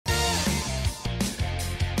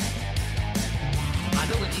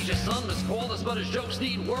and he's your son. Let's call us, but his jokes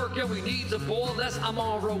need work, and we need to ball. That's I'm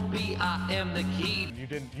on row B, I am the key.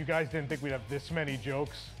 You guys didn't think we'd have this many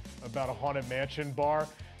jokes about a Haunted Mansion bar?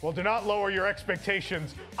 Well, do not lower your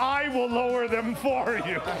expectations. I will lower them for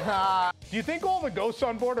you. Do you think all the ghosts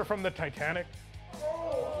on board are from the Titanic?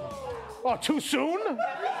 Oh, too soon?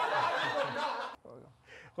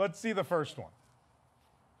 Let's see the first one.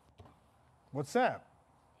 What's that?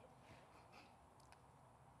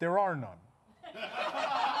 There are none.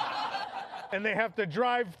 And they have to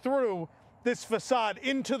drive through this facade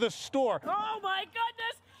into the store. Oh my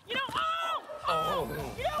goodness! You know,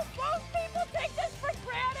 you know, most people take this for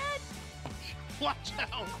granted. Watch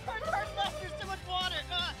out! Turn left, there's too much water.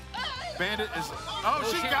 Bandit is. Oh,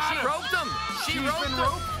 she got him! She roped him! She roped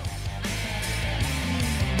him!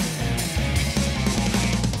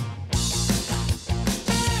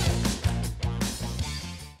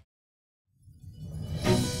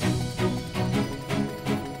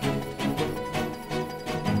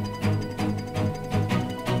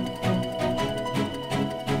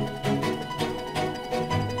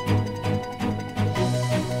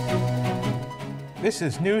 This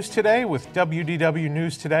is News Today with WDW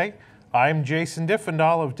News Today. I'm Jason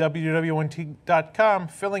Diffendahl of WDWNT.com,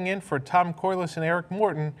 filling in for Tom Corliss and Eric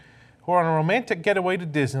Morton, who are on a romantic getaway to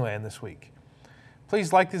Disneyland this week.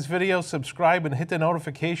 Please like this video, subscribe, and hit the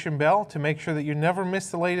notification bell to make sure that you never miss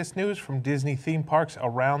the latest news from Disney theme parks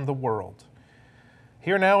around the world.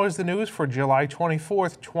 Here now is the news for July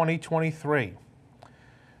 24th, 2023.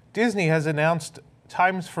 Disney has announced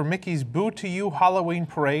times for Mickey's Boo to You Halloween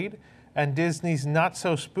Parade and Disney's Not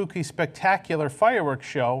So Spooky Spectacular fireworks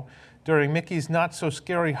show during Mickey's Not So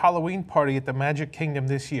Scary Halloween Party at the Magic Kingdom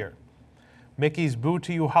this year. Mickey's Boo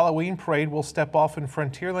to You Halloween Parade will step off in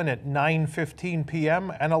Frontierland at 9:15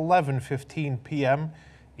 p.m. and 11:15 p.m.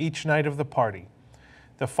 each night of the party.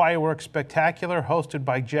 The fireworks spectacular, hosted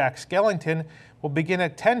by Jack Skellington, will begin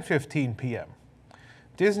at 10:15 p.m.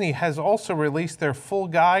 Disney has also released their full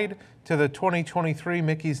guide to the 2023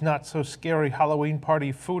 Mickey's Not So Scary Halloween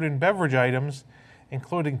Party food and beverage items,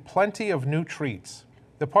 including plenty of new treats.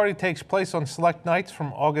 The party takes place on select nights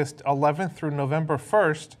from August 11th through November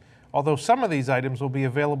 1st, although some of these items will be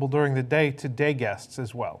available during the day to day guests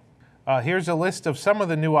as well. Here's a list of some of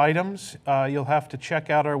the new items. You'll have to check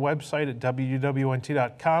out our website at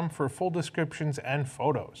WDWNT.com for full descriptions and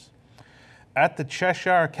photos. At the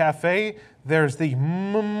Cheshire Cafe, there's the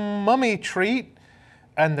Mummy Treat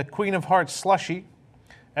and the Queen of Hearts Slushie.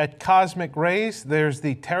 At Cosmic Rays, there's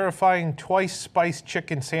the terrifying Twice Spiced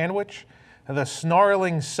Chicken Sandwich, the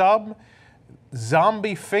Snarling Sub,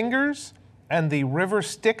 Zombie Fingers, and the River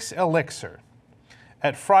Styx Elixir.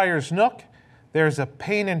 At Friar's Nook, there's a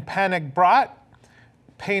Pain and Panic Brat,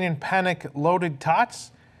 Pain and Panic Loaded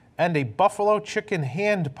Tots, and a Buffalo Chicken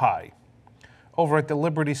Hand Pie. Over at the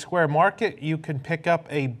Liberty Square Market, you can pick up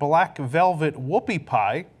a Black Velvet Whoopie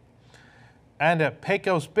Pie. And at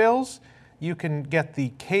Pecos Bills, you can get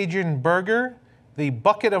the Cajun Burger, the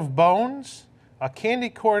Bucket of Bones, a candy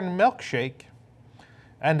corn milkshake.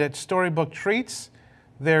 And at Storybook Treats,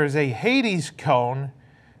 there's a Hades Cone,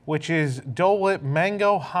 which is Dole Whip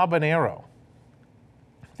Mango Habanero.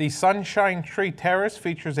 The Sunshine Tree Terrace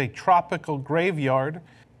features a tropical graveyard.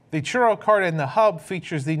 The Churro Cart in the Hub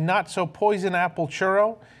features the Not So Poison Apple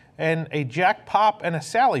Churro and a Jack Pop and a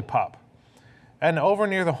Sally Pop. And over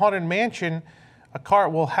near the Haunted Mansion, a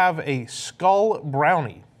cart will have a Skull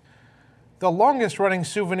Brownie. The longest running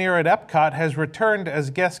souvenir at EPCOT has returned as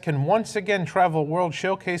guests can once again travel World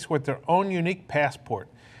Showcase with their own unique passport.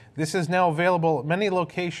 This is now available at many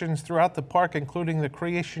locations throughout the park, including the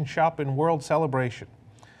Creation Shop and World Celebration.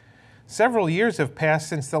 Several years have passed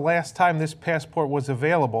since the last time this passport was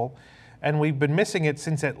available, and we've been missing it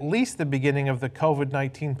since at least the beginning of the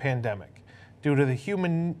COVID-19 pandemic. Due to the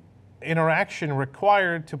human interaction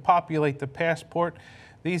required to populate the passport,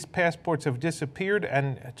 these passports have disappeared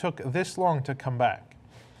and took this long to come back.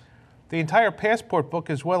 The entire passport book,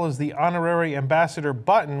 as well as the honorary ambassador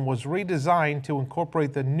button, was redesigned to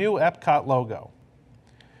incorporate the new EPCOT logo.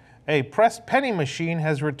 A pressed penny machine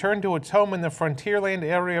has returned to its home in the Frontierland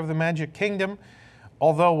area of the Magic Kingdom,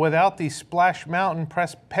 although without the Splash Mountain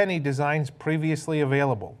pressed penny designs previously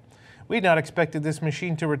available. We had not expected this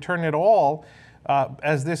machine to return at all,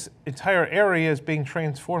 as this entire area is being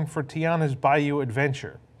transformed for Tiana's Bayou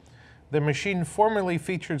Adventure. The machine formerly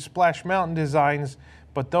featured Splash Mountain designs,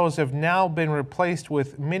 but those have now been replaced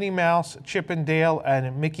with Minnie Mouse, Chip and Dale,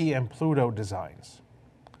 and Mickey and Pluto designs.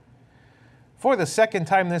 For the second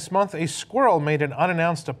time this month, a squirrel made an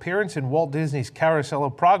unannounced appearance in Walt Disney's Carousel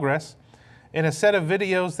of Progress. In a set of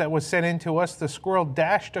videos that was sent in to us, the squirrel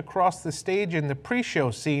dashed across the stage in the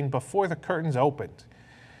pre-show scene before the curtains opened.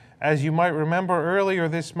 As you might remember, earlier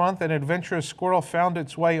this month, an adventurous squirrel found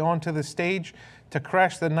its way onto the stage to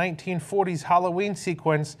crash the 1940s Halloween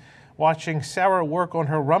sequence, watching Sarah work on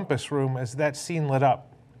her rumpus room as that scene lit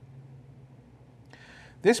up.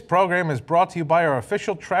 This program is brought to you by our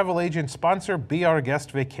official travel agent sponsor, Be Our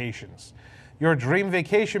Guest Vacations. Your dream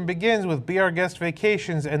vacation begins with Be Our Guest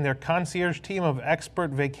Vacations and their concierge team of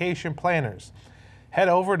expert vacation planners. Head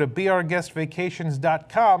over to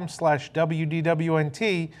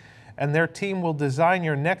beourguestvacations.com/WDWNT and their team will design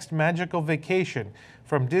your next magical vacation,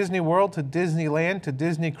 from Disney World to Disneyland to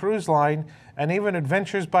Disney Cruise Line, and even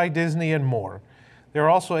Adventures by Disney and more. They're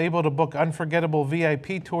also able to book unforgettable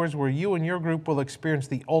VIP tours where you and your group will experience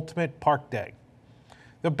the ultimate park day.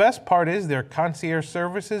 The best part is their concierge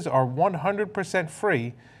services are 100%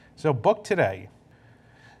 free, so book today.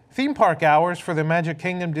 Theme park hours for the Magic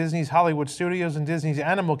Kingdom, Disney's Hollywood Studios, and Disney's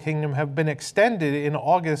Animal Kingdom have been extended in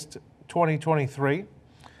August 2023,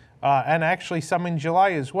 and actually some in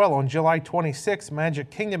July as well. On July 26th,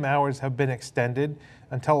 Magic Kingdom hours have been extended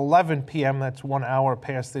until 11 p.m. That's 1 hour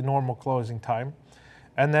past the normal closing time.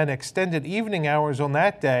 And then extended evening hours on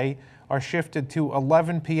that day are shifted to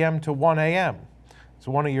 11 p.m. to 1 a.m. It's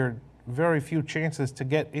one of your very few chances to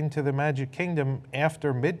get into the Magic Kingdom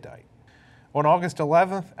after midnight. On August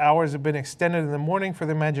 11th, hours have been extended in the morning for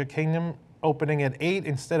the Magic Kingdom, opening at 8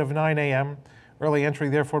 instead of 9 a.m. Early entry,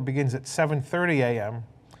 therefore, begins at 7:30 a.m.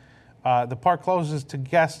 The park closes to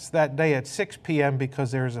guests that day at 6 p.m.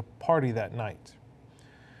 because there is a party that night.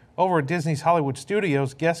 Over at Disney's Hollywood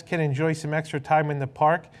Studios, guests can enjoy some extra time in the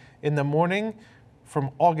park in the morning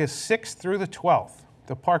from August 6th through the 12th.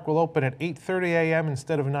 The park will open at 8:30 a.m.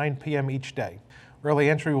 instead of 9 p.m. each day.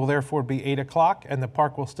 Early entry will therefore be 8 o'clock, and the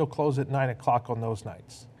park will still close at 9 o'clock on those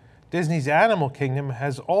nights. Disney's Animal Kingdom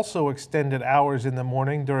has also extended hours in the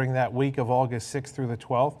morning during that week of August 6th through the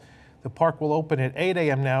 12th. The park will open at 8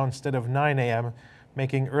 a.m. now instead of 9 a.m.,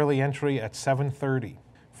 making early entry at 7:30.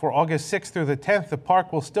 For August 6th through the 10th, the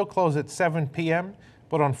park will still close at 7 p.m.,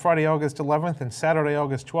 but on Friday, August 11th and Saturday,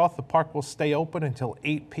 August 12th, the park will stay open until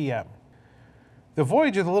 8 p.m. The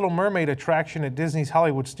Voyage of the Little Mermaid attraction at Disney's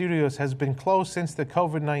Hollywood Studios has been closed since the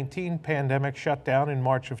COVID-19 pandemic shut down in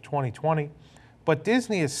March of 2020, but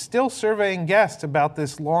Disney is still surveying guests about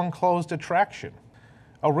this long-closed attraction.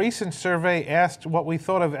 A recent survey asked what we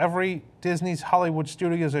thought of every Disney's Hollywood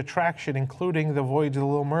Studios attraction, including The Voyage of the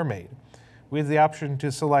Little Mermaid. We have the option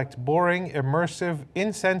to select boring, immersive,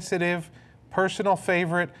 insensitive, personal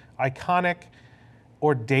favorite, iconic,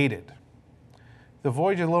 or dated. The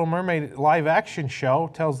Voyage of the Little Mermaid live-action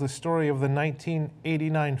show tells the story of the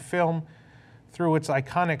 1989 film through its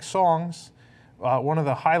iconic songs. One of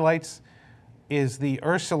the highlights is the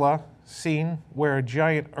Ursula scene, where a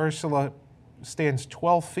giant Ursula stands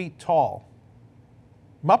 12 feet tall.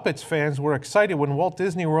 Muppets fans were excited when Walt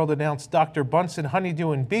Disney World announced Dr. Bunsen,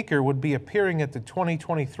 Honeydew, and Beaker would be appearing at the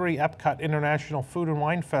 2023 EPCOT International Food and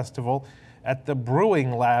Wine Festival at the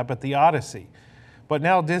Brewing Lab at the Odyssey. But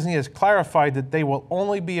now Disney has clarified that they will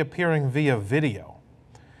only be appearing via video.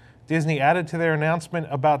 Disney added to their announcement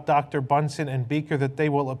about Dr. Bunsen and Beaker that they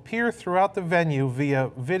will appear throughout the venue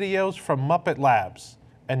via videos from Muppet Labs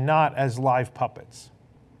and not as live puppets.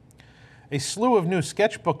 A slew of new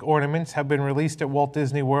sketchbook ornaments have been released at Walt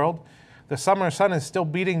Disney World. The summer sun is still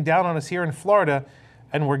beating down on us here in Florida,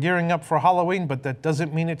 and we're gearing up for Halloween, but that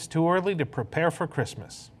doesn't mean it's too early to prepare for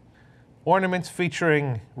Christmas. Ornaments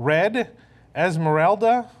featuring Red,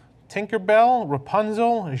 Esmeralda, Tinkerbell,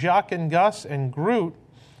 Rapunzel, Jacques and Gus, and Groot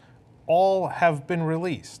all have been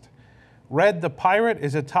released. Red the Pirate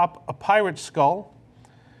is atop a pirate skull.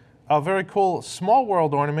 A very cool Small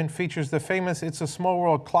World ornament features the famous It's a Small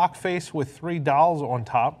World clock face with 3 dolls on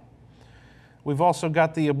top. We've also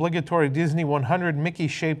got the obligatory Disney 100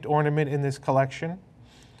 Mickey-shaped ornament in this collection.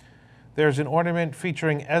 There's an ornament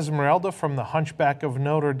featuring Esmeralda from the Hunchback of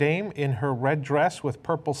Notre Dame in her red dress with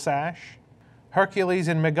purple sash. Hercules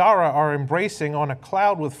and Megara are embracing on a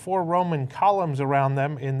cloud with 4 Roman columns around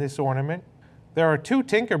them in this ornament. There are 2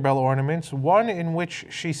 Tinkerbell ornaments, one in which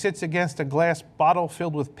she sits against a glass bottle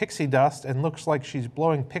filled with pixie dust and looks like she's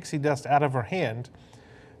blowing pixie dust out of her hand.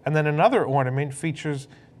 And then another ornament features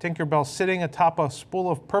Tinkerbell sitting atop a spool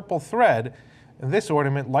of purple thread, and this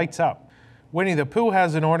ornament lights up. Winnie the Pooh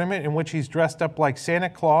has an ornament in which he's dressed up like Santa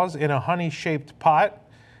Claus in a honey-shaped pot,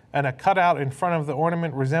 and a cutout in front of the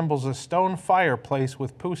ornament resembles a stone fireplace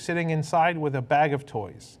with Pooh sitting inside with a bag of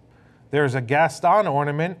toys. There's a Gaston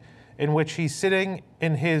ornament in which he's sitting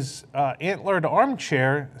in his antlered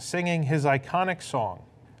armchair singing his iconic song.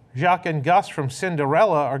 Jacques and Gus from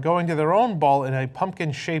Cinderella are going to their own ball in a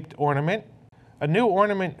pumpkin-shaped ornament. A new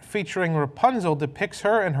ornament featuring Rapunzel depicts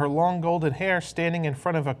her and her long golden hair standing in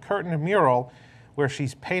front of a curtained mural where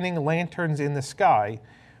she's painting lanterns in the sky,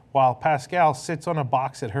 while Pascal sits on a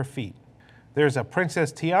box at her feet. There's a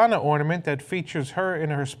Princess Tiana ornament that features her in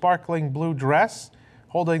her sparkling blue dress,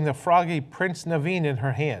 holding the froggy Prince Naveen in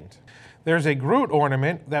her hand. There's a Groot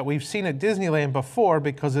ornament that we've seen at Disneyland before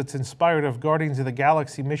because it's inspired of Guardians of the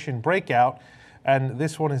Galaxy Mission Breakout, and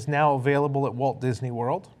this one is now available at Walt Disney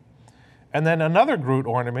World. And then another Groot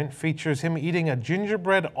ornament features him eating a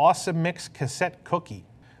gingerbread Awesome Mix cassette cookie.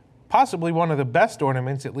 Possibly one of the best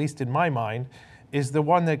ornaments, at least in my mind, is the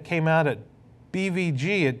one that came out at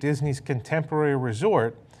BVG at Disney's Contemporary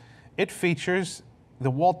Resort. It features the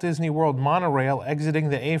Walt Disney World monorail exiting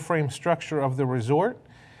the A-frame structure of the resort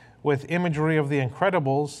with imagery of the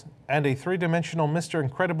Incredibles and a three-dimensional Mr.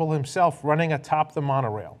 Incredible himself running atop the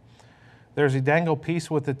monorail. There's a dangle piece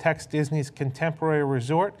with the text Disney's Contemporary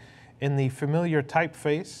Resort in the familiar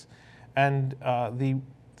typeface, and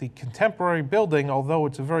the contemporary building, although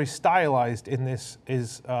it's very stylized in this,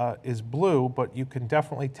 is blue, but you can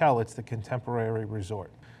definitely tell it's the Contemporary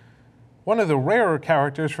Resort. One of the rarer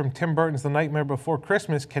characters from Tim Burton's The Nightmare Before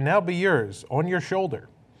Christmas can now be yours, on your shoulder.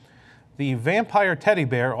 The vampire teddy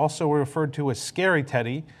bear, also referred to as Scary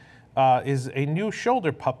Teddy, is a new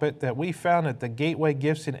shoulder puppet that we found at the Gateway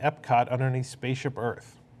Gifts in EPCOT underneath Spaceship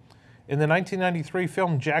Earth. In the 1993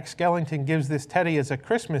 film, Jack Skellington gives this teddy as a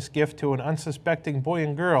Christmas gift to an unsuspecting boy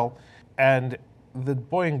and girl, and the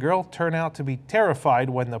boy and girl turn out to be terrified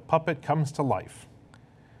when the puppet comes to life.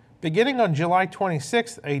 Beginning on July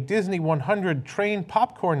 26th, a Disney 100 train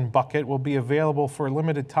popcorn bucket will be available for a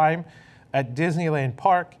limited time at Disneyland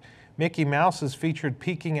Park. Mickey Mouse is featured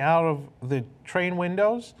peeking out of the train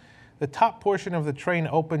windows. The top portion of the train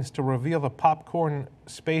opens to reveal the popcorn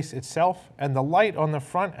space itself, and the light on the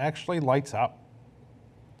front actually lights up.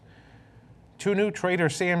 2 new Trader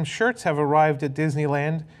Sam's shirts have arrived at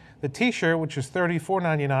Disneyland. The t-shirt, which is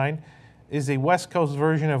 $34.99, is a West Coast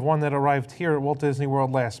version of one that arrived here at Walt Disney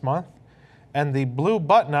World last month. And the blue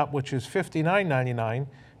button-up, which is $59.99,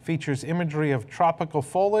 features imagery of tropical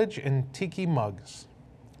foliage and tiki mugs.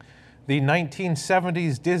 The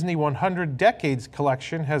 1970s Disney 100 Decades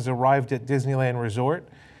collection has arrived at Disneyland Resort.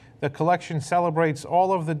 The collection celebrates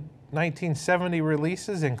all of the 1970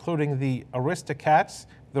 releases, including the Aristocats,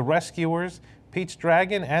 the Rescuers, Pete's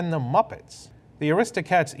Dragon, and the Muppets. The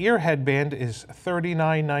Aristocats ear headband is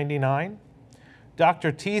 $39.99.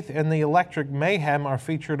 Dr. Teeth and the Electric Mayhem are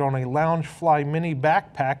featured on a Loungefly mini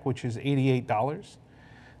backpack, which is $88.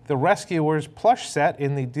 The Rescuers plush set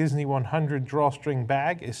in the Disney 100 drawstring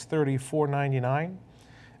bag is $34.99,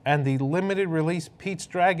 and the limited release Pete's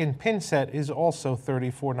Dragon pin set is also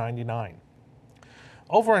 $34.99.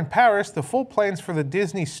 Over in Paris, the full plans for the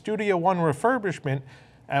Disney Studio One refurbishment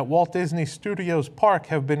at Walt Disney Studios Park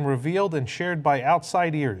have been revealed and shared by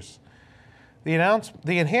outside ears. The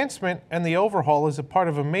enhancement and the overhaul is a part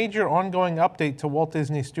of a major ongoing update to Walt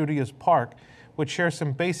Disney Studios Park, which shares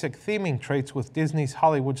some basic theming traits with Disney's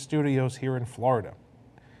Hollywood Studios here in Florida.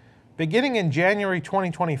 Beginning in January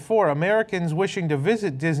 2024, Americans wishing to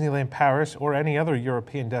visit Disneyland Paris or any other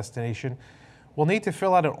European destination will need to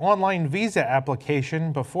fill out an online visa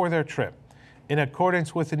application before their trip, in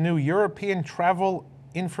accordance with the new European Travel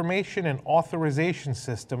Information and Authorization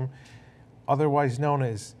System, otherwise known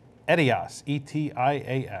as ETIAS,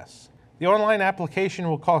 E-T-I-A-S. The online application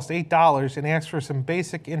will cost $8 and asks for some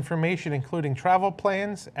basic information, including travel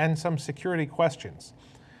plans and some security questions.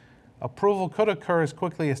 Approval could occur as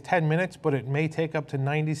quickly as 10 minutes, but it may take up to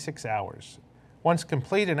 96 hours. Once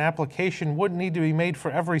complete, an application wouldn't need to be made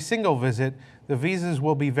for every single visit. The visas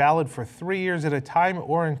will be valid for 3 years at a time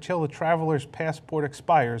or until the traveler's passport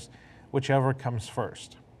expires, whichever comes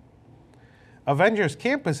first. Avengers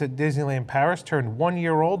Campus at Disneyland Paris turned 1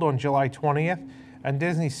 year old on July 20th, and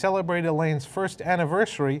Disney celebrated the land's first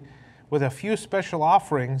anniversary with a few special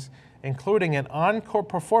offerings, including an encore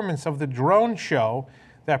performance of the drone show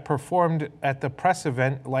that performed at the press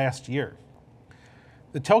event last year.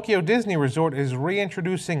 The Tokyo Disney Resort is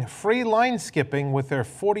reintroducing free line skipping with their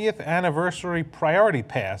 40th anniversary Priority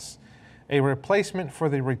Pass, a replacement for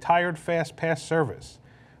the retired FastPass service.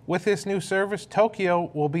 With this new service,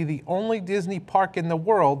 Tokyo will be the only Disney park in the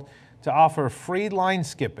world to offer free line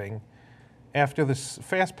skipping after the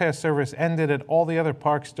FastPass service ended at all the other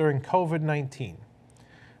parks during COVID-19.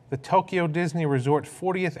 The Tokyo Disney Resort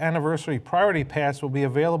 40th Anniversary Priority Pass will be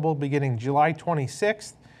available beginning July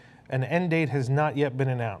 26th. An end date has not yet been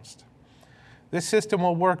announced. This system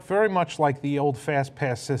will work very much like the old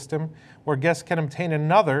FastPass system, where guests can obtain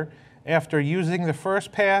another after using the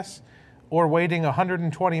first pass or waiting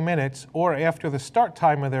 120 minutes, or after the start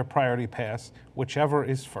time of their priority pass, whichever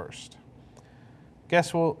is first.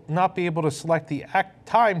 Guests will not be able to select the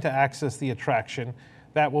time to access the attraction.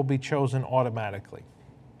 That will be chosen automatically.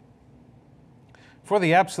 For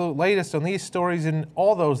the absolute latest on these stories and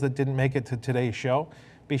all those that didn't make it to today's show,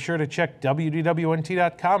 be sure to check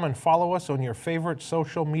WDWNT.com and follow us on your favorite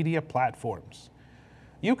social media platforms.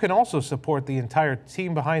 You can also support the entire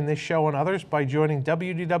team behind this show and others by joining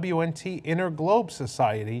WDWNT Inner Globe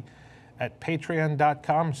Society at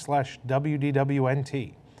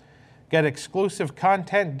patreon.com/WDWNT. Get exclusive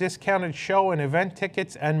content, discounted show and event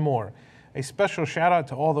tickets, and more. A special shout out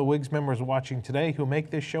to all the WIGS members watching today who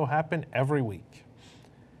make this show happen every week.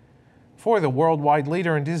 For the worldwide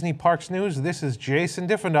leader in Disney Parks news, this is Jason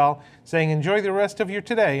Diffendahl saying enjoy the rest of your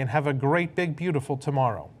today and have a great, big, beautiful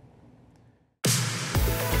tomorrow.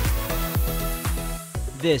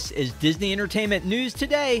 This is Disney Entertainment News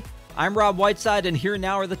Today. I'm Rob Whiteside, and here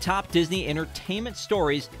now are the top Disney entertainment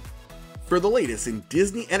stories. For the latest in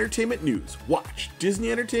Disney entertainment news, watch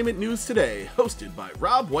Disney Entertainment News Today, hosted by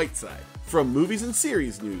Rob Whiteside. From movies and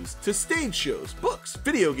series news to stage shows, books,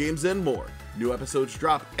 video games, and more. New episodes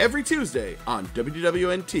drop every Tuesday on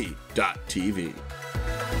WDWNT.tv.